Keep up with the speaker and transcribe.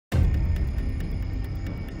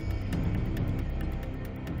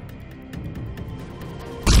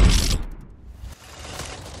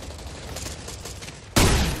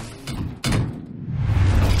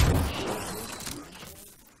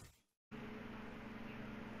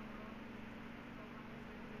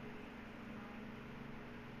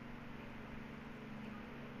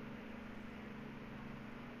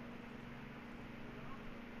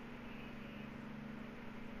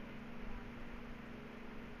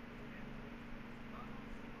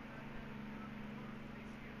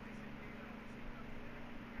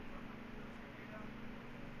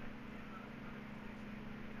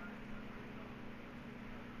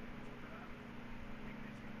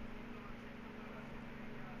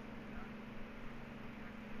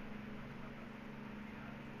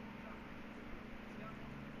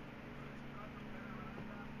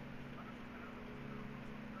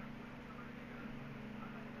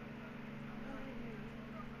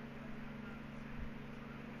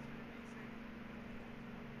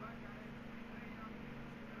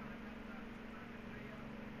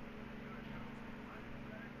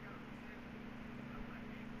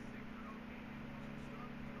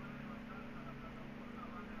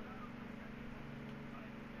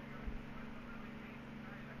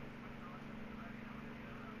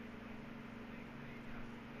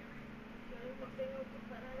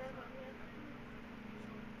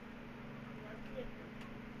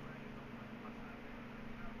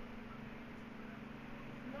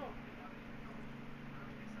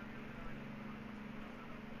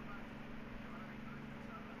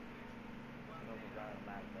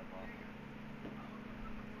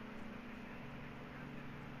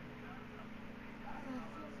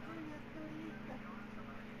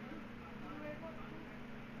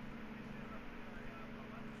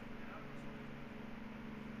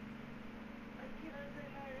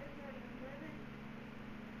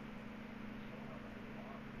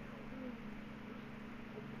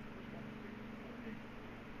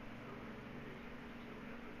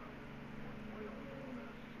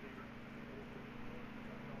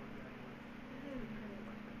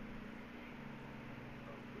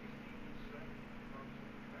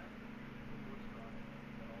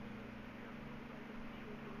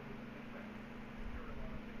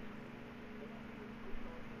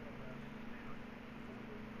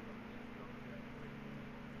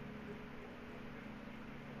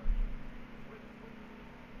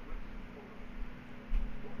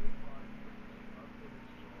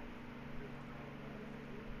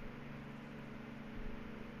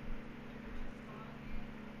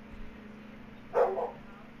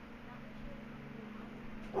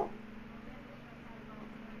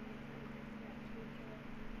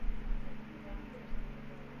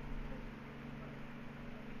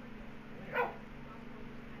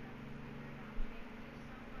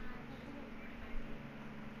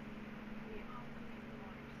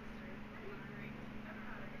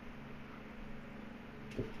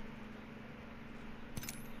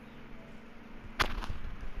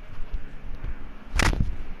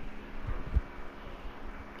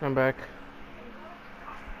I'm back.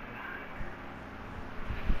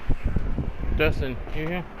 Justin, you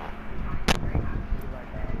here?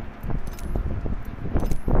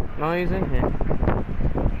 No, he's in here.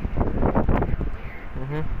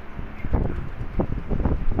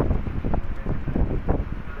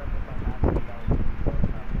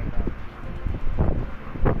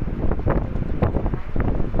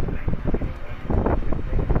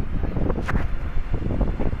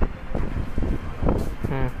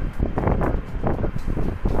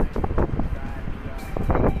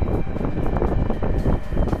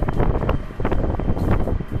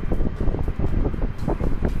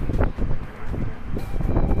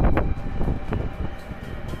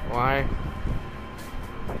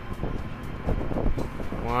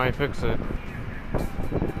 Why fix it?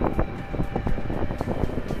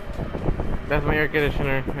 That's my air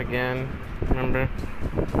conditioner again, remember?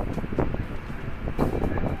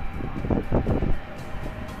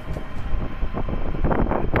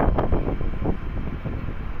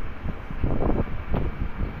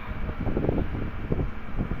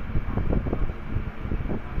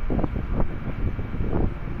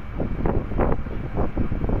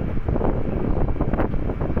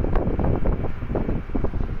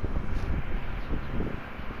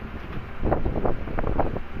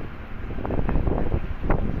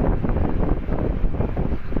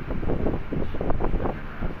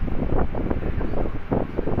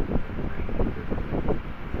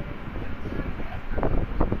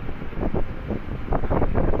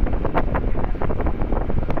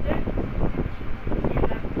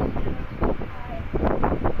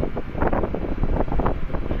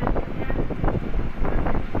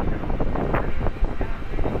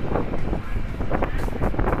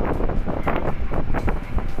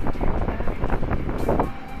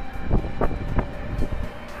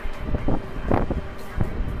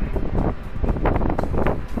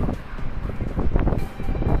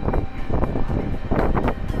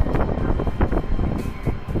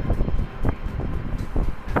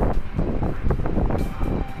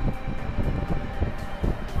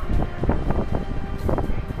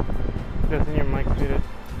 Just in your mic suited.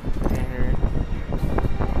 We're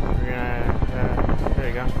gonna, there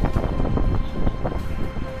you go.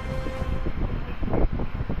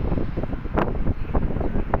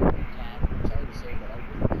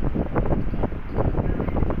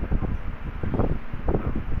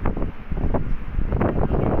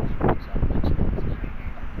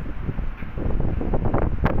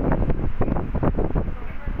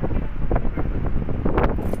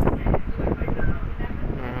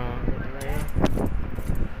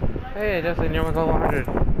 Hey, Justin, you're almost level 100.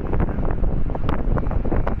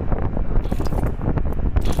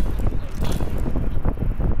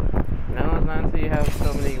 No, it's not until you have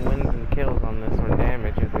so many wins and kills on this, or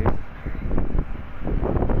damage at least.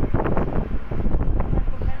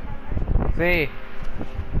 See?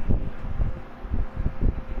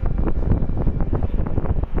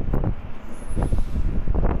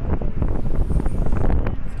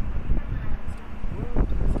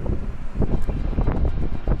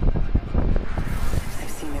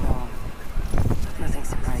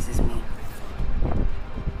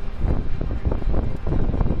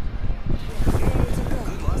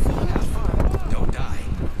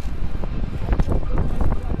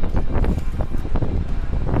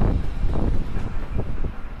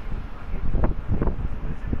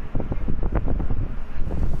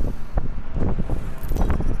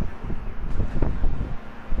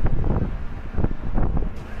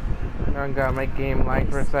 I got my game lag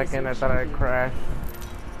for a second. I thought I'd crash.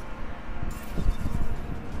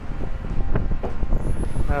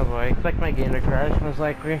 Oh boy, expect my game to crash most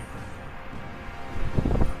likely.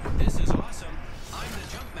 This is awesome. I'm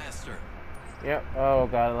the jump master. Yep. Oh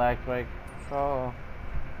god, lag spike. Oh.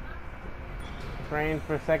 Frames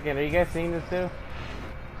per second. Are you guys seeing this too?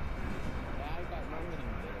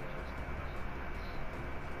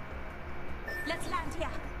 Let's land here.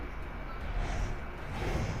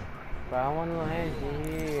 But I want to land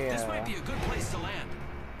here. This might be a good place to land.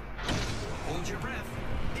 Hold your breath.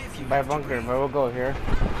 If you By bunker, but we'll go here.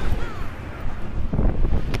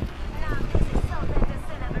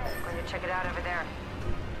 Going to check it out over there.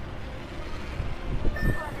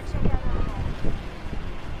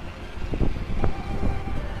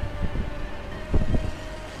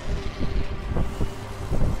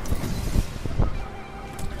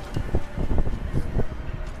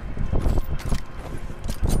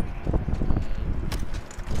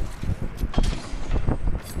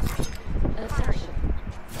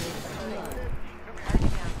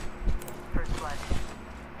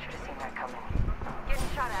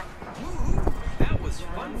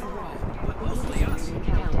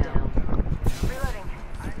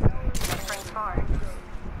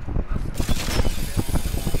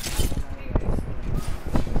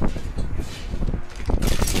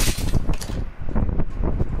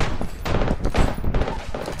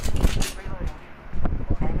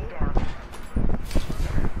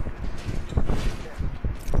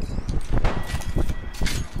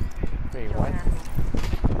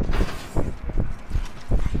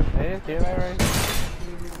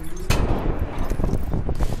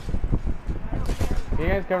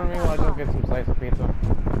 guys cover me while I go get some slice of pizza?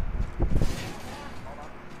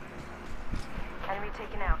 Enemy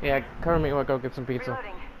taken out. Yeah, cover me while I go get some pizza.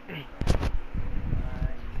 Reloading.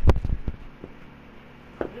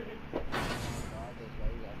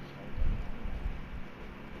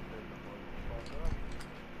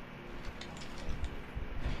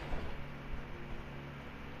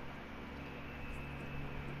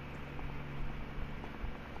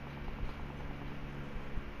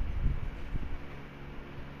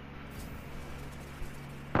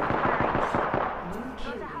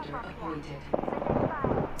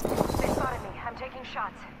 They spotted me. I'm taking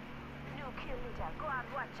shots. New kill leader. Go on,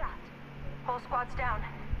 watch out. Whole squad's down.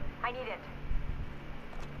 I need it.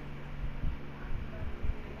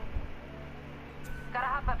 Gotta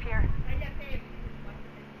hop up here.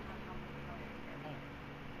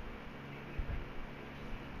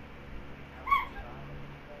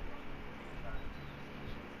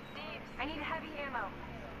 I need heavy ammo.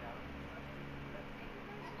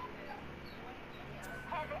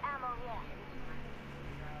 Heavy ammo here.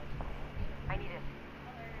 I need it.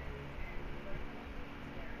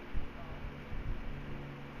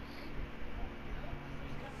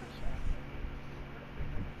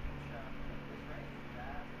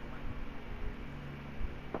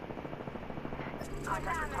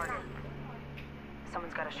 Contact with target.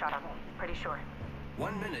 Someone's got a shot on me. Pretty sure.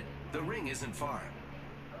 1 minute. The ring isn't far.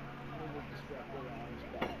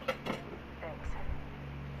 Thanks.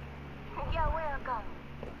 You're welcome.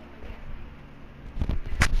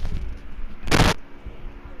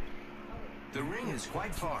 The ring is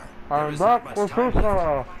quite far. I'm There isn't back much for time pizza.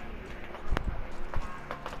 left.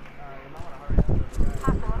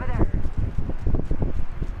 Hostile over there.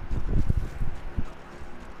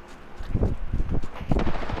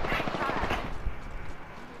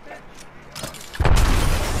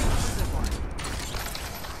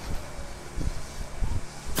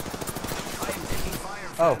 I am taking fire,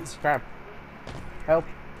 Oh, friends. crap. Help.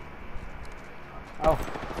 Oh.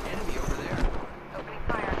 Enemy over there. Opening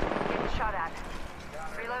fire. Getting shot at.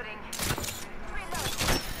 Reloading.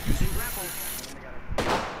 Using grapple.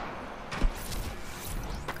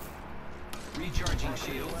 Recharging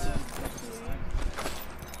shields.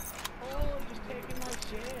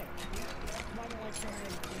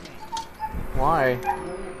 Why?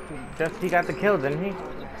 Just he got the kill, didn't he?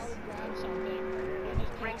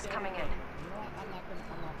 Rings coming in.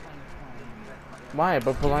 Why?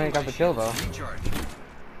 But Polani got the kill though. Recharge.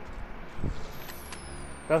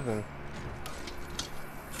 Doesn't.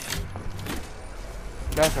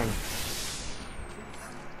 Doesn't.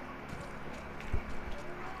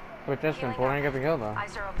 But Justin, Polani got the kill though.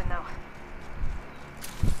 Eyes are open though.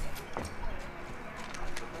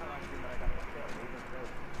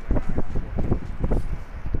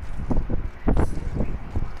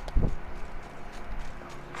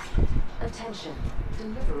 Attention,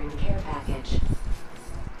 delivering care package.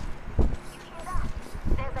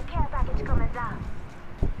 There's a care package coming down.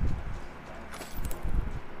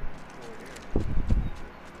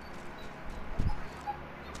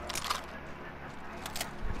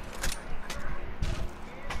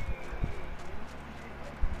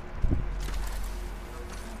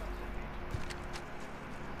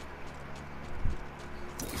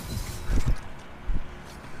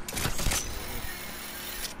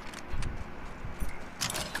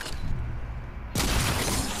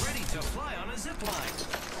 Ready to fly on a zip line.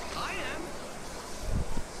 I am.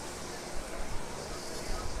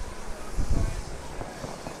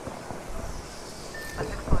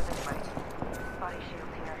 Let's expose anybody. Body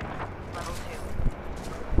shield here. Level 2.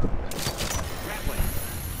 Grappling.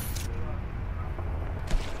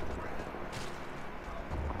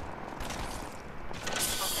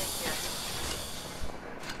 I'll take here.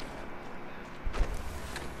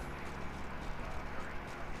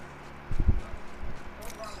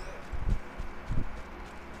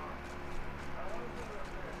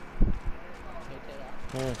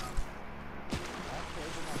 Alright.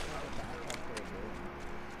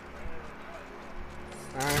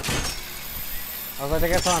 I was like, I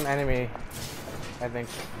think I saw an enemy. I think.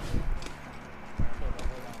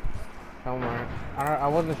 Somewhere. I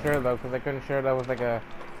wasn't sure though, because I couldn't sure that was like a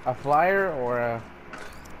flyer or a.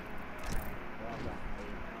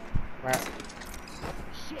 Right.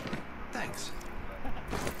 Thanks.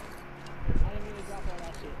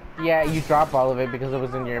 Yeah, you drop all of it because it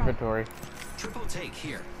was in your inventory. Triple take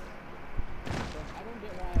here.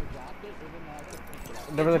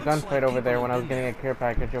 There was a gunfight over there when I was getting a care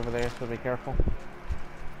package over there, so be careful.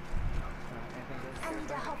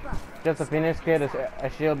 Just a Phoenix kit, a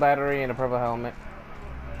shield battery, and a purple helmet.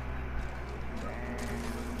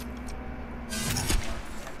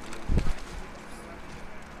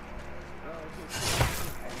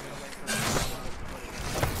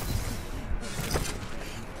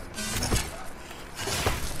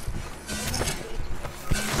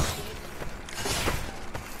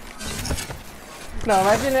 No,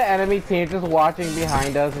 imagine the enemy team just watching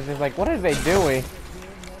behind us. It's just like, what are they doing?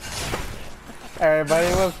 Everybody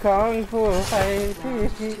was kung fu fighting.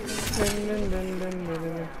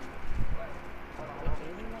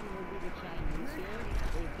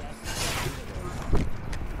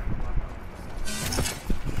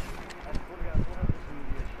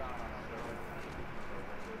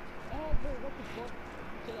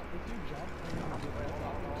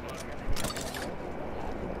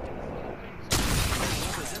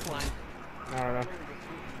 I don't know.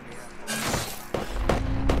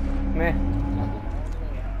 Meh.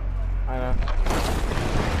 I know.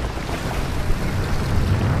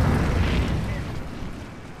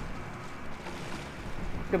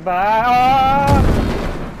 Goodbye.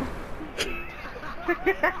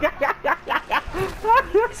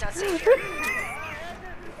 It's not safe here.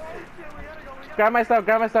 Grab my stuff,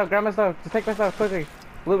 Just take my stuff quickly.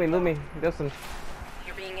 Loot me. Listen.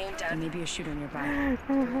 You're being aimed at. There may be a shooter nearby.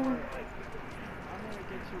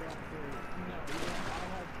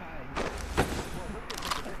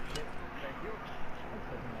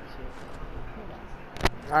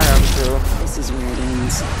 I am too. This is where it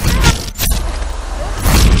ends.